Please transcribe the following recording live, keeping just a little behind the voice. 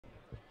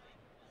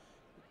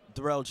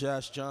Derrel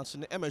Jazz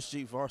Johnson,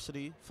 MSG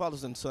Varsity,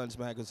 Fathers and Sons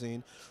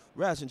Magazine,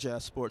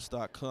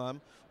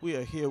 RazandJazzSports.com. We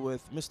are here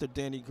with Mr.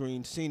 Danny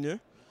Green Sr.,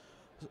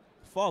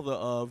 father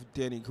of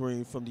Danny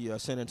Green from the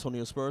San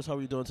Antonio Spurs. How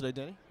are you doing today,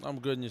 Danny? I'm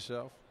good, and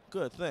yourself?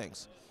 Good,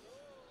 thanks.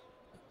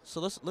 So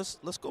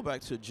let's go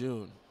back to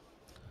June.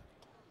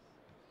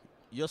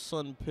 Your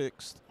son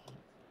picks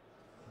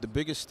the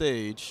biggest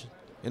stage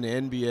in the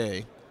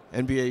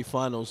NBA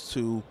Finals,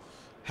 to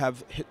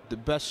have hit the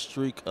best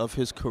streak of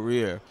his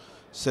career,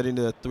 setting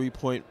the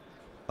three-point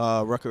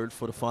record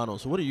for the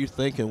finals. What are you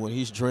thinking when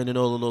he's draining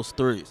all of those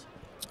threes?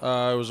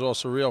 It was all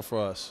surreal for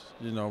us.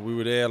 You know, we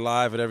were there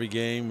live at every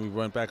game. We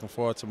went back and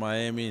forth to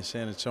Miami and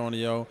San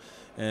Antonio.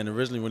 And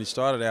originally when he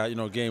started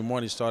out, game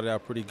one, he started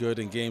out pretty good.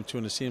 In game two,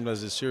 and it seemed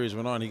as the series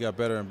went on, he got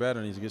better and better,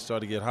 and he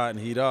started to get hot and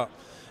heat up.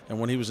 And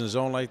when he was in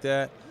zone like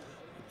that,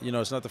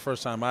 it's not the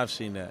first time I've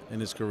seen that in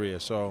his career.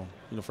 So,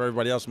 for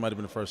everybody else, it might have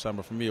been the first time,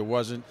 but for me, it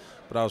wasn't.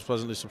 But I was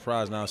pleasantly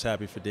surprised, and I was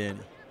happy for Danny.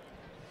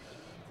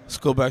 Let's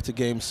go back to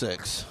Game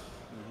 6.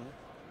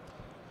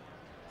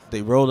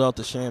 They rolled out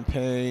the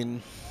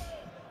champagne.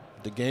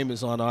 The game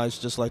is on ice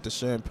just like the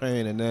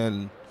champagne, and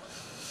then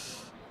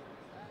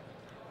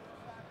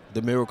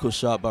the miracle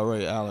shot by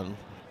Ray Allen.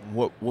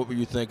 What were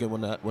you thinking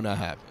when that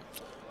happened?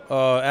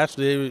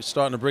 Actually, they were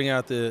starting to bring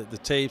out the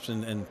tapes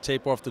and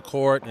tape off the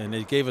court, and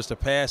they gave us the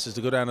passes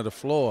to go down to the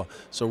floor.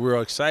 So we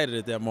were excited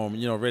at that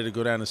moment, ready to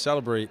go down and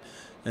celebrate.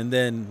 And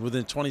then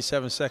within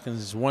 27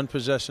 seconds, one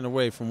possession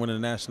away from winning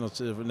the national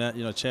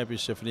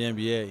championship for the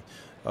NBA.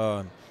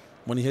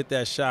 When he hit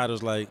that shot, it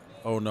was like,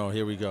 oh, no,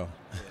 here we go.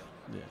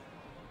 Yeah.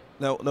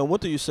 Now, what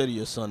do you say to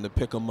your son to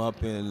pick him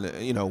up? And,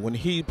 when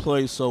he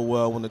plays so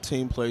well, when the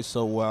team plays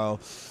so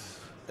well,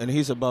 and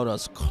he's about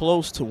as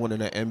close to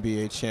winning an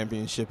NBA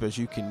championship as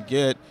you can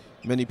get.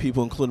 Many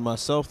people, including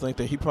myself, think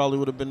that he probably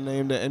would have been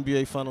named the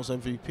NBA Finals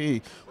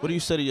MVP. What do you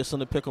say to your son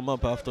to pick him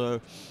up after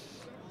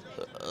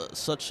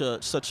such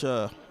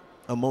a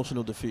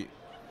emotional defeat?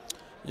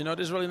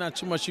 There's really not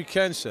too much you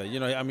can say.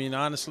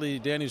 Honestly,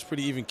 Danny was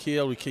pretty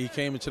even-keeled. He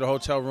came into the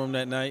hotel room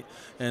that night,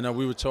 and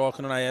we were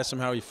talking, and I asked him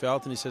how he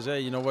felt, and he says,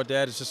 hey, you know what,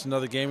 Dad, it's just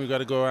another game. We've got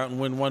to go out and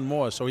win one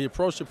more. So he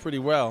approached it pretty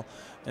well,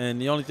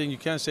 and the only thing you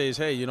can say is,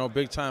 hey,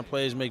 big-time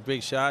players make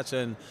big shots,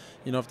 and,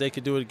 if they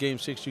could do it at Game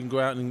 6, you can go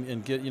out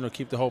and get,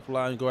 keep the hope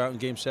alive and go out in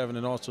Game 7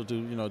 and also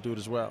do it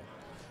as well.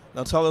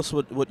 Now tell us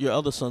what your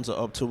other sons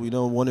are up to. We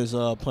know one is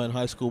playing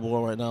high school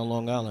ball right now in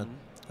Long Island.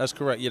 That's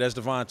correct. Yeah, that's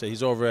Devonte.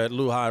 He's over at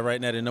Lou High right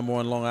now, the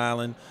 #1 Long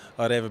Island.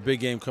 They have a big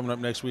game coming up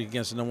next week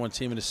against the #1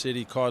 team in the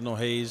city, Cardinal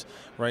Hayes.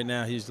 Right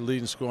now, he's the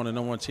leading scorer on the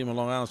 #1 team in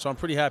Long Island. So I'm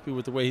pretty happy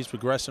with the way he's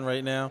progressing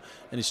right now,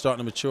 and he's starting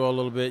to mature a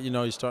little bit.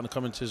 He's starting to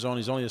come into his own.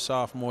 He's only a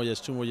sophomore. He has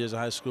 2 more years of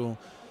high school,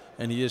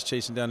 and he is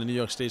chasing down the New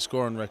York State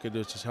scoring record,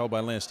 which is held by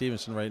Lance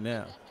Stevenson right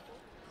now.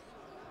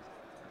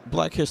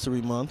 Black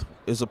History Month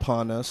is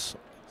upon us.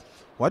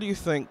 Why do you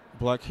think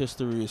Black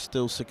history is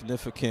still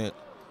significant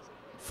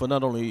for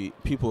not only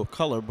people of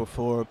color, but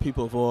for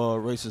people of all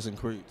races and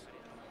creeds?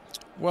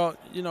 Well,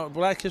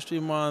 Black History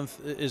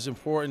Month is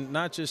important,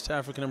 not just to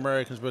African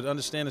Americans, but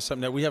understanding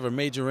something that we have a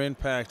major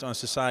impact on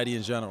society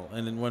in general.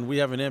 And when we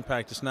have an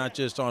impact, it's not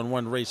just on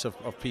one race of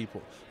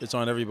people. It's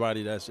on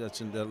everybody that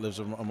lives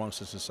amongst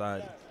the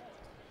society.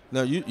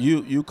 Now,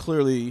 you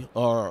clearly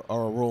are a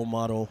role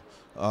model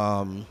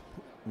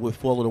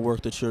with all of the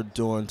work that you're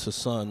doing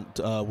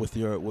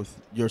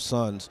with your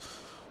sons.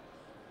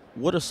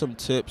 What are some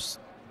tips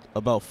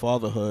about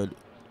fatherhood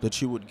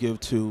that you would give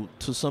to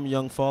some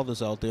young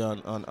fathers out there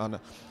on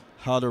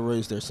how to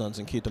raise their sons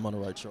and keep them on the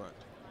right track?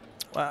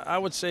 Well, I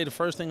would say the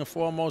first thing and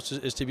foremost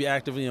is to be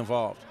actively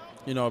involved.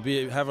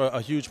 Have a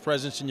huge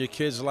presence in your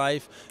kid's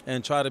life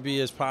and try to be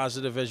as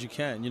positive as you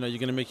can. You're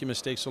going to make your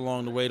mistakes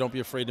along the way. Don't be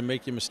afraid to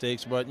make your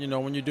mistakes. But,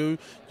 when you do,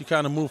 you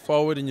kind of move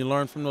forward and you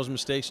learn from those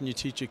mistakes and you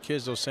teach your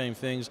kids those same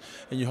things.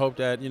 And you hope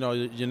that,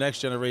 your next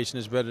generation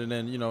is better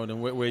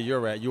than where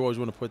you're at. You always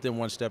want to put them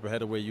one step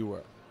ahead of where you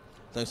were.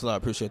 Thanks a lot. I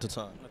appreciate the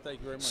time. Thank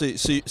you very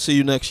much. See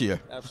you next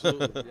year.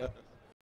 Absolutely. Yep.